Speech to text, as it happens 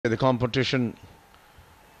the competition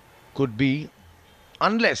could be,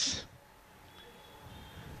 unless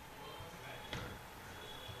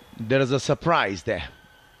there is a surprise there.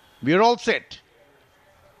 We are all set.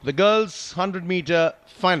 The girls' 100-meter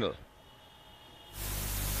final.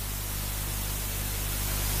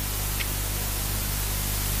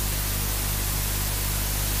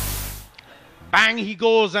 Bang, he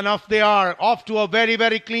goes, and off they are, off to a very,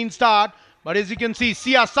 very clean start. But as you can see,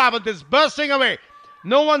 SAWANT is bursting away.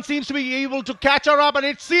 No one seems to be able to catch her up, and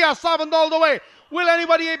it's SAWANT all the way. Will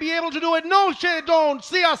anybody be able to do it? No, they don't.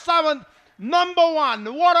 SAWANT, number one.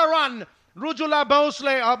 What a run. RUJULA BHONSLE,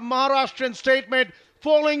 a Maharashtrian state mate,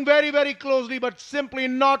 following very, very closely, but simply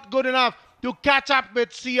not good enough to catch up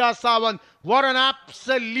with SAWANT. What an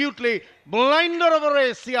absolutely blinder of a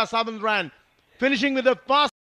race SAWANT ran, finishing with the fast